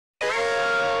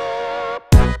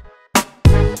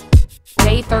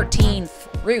Day 13,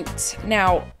 fruit.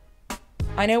 Now,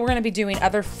 I know we're going to be doing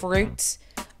other fruit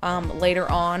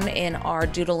later on in our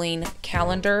doodling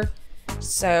calendar.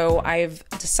 So I've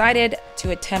decided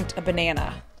to attempt a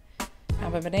banana. Now,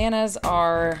 the bananas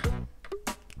are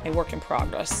a work in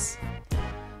progress.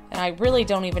 And I really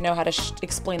don't even know how to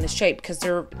explain the shape because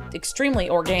they're extremely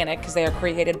organic because they are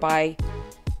created by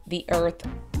the earth.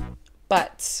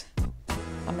 But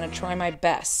I'm going to try my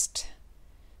best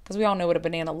because we all know what a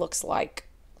banana looks like.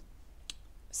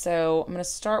 So I'm going to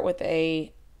start with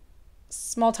a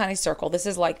small tiny circle. This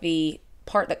is like the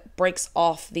part that breaks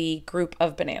off the group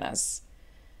of bananas.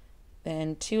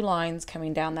 Then 2 lines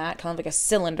coming down that, kind of like a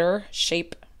cylinder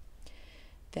shape.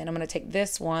 Then I'm going to take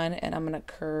this one and I'm going to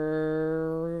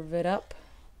curve it up.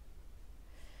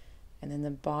 And then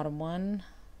the bottom one.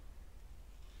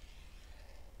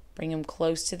 Bring them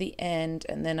close to the end.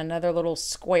 And then another little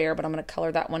square, but I'm going to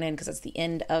color that one in because it's the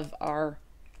end of our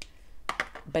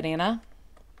banana.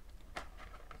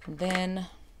 And then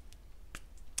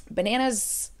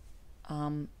bananas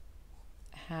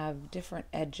have different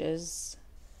edges.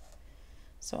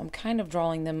 So I'm kind of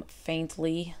drawing them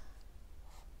faintly.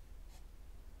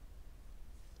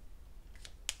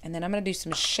 And then I'm going to do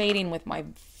some shading with my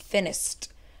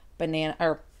thinnest banana,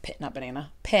 or not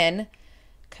banana, pen,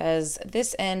 because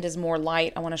this end is more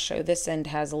light. I want to show this end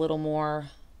has a little more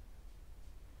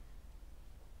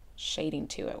shading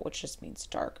to it, which just means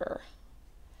darker.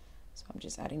 So I'm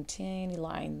just adding tiny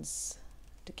lines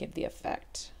to give the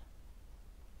effect.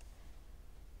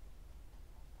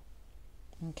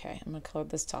 Okay, I'm going to color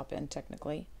this top end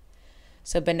technically.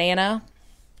 So banana.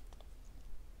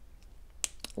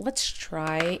 Let's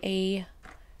try a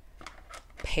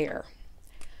pear.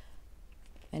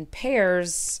 And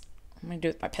pears, I'm going to do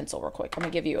it with my pencil real quick. I'm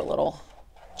going to give you a little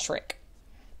trick.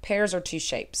 Pears are 2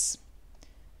 shapes.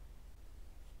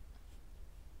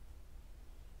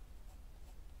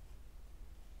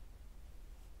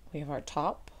 We have our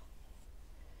top,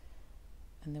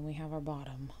 and then we have our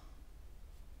bottom.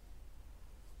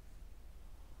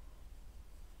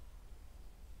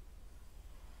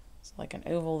 Like an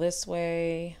oval this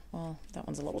way. Well, that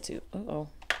one's a little too, uh-oh.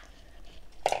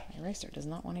 My eraser does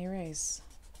not want to erase.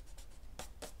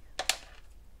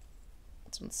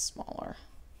 This one's smaller.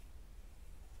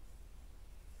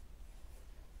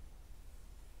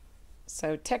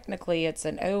 So technically it's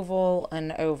an oval,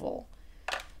 an oval.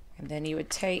 And then you would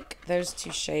take those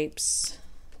 2 shapes.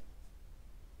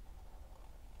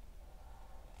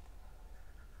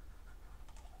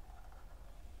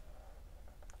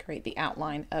 Create the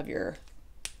outline of your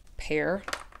pear.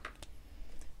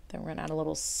 Then we're going to add a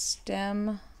little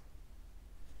stem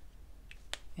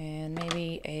and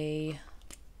maybe a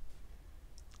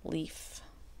leaf.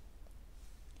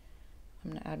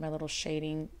 I'm going to add my little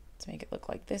shading to make it look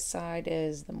like this side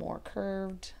is the more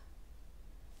curved.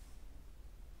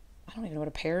 I don't even know what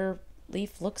a pear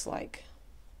leaf looks like.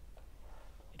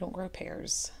 We don't grow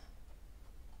pears.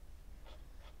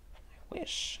 I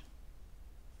wish.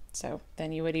 So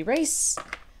then you would erase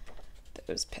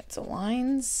those pencil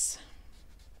lines.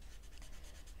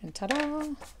 And ta-da!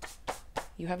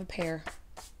 You have a pear.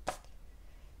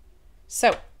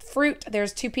 So fruit,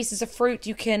 there's 2 pieces of fruit.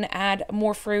 You can add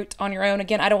more fruit on your own.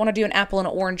 Again, I don't want to do an apple and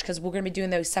an orange because we're going to be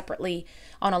doing those separately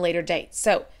on a later date.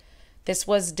 So this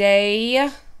was day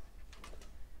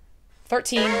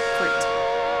 13, fruit.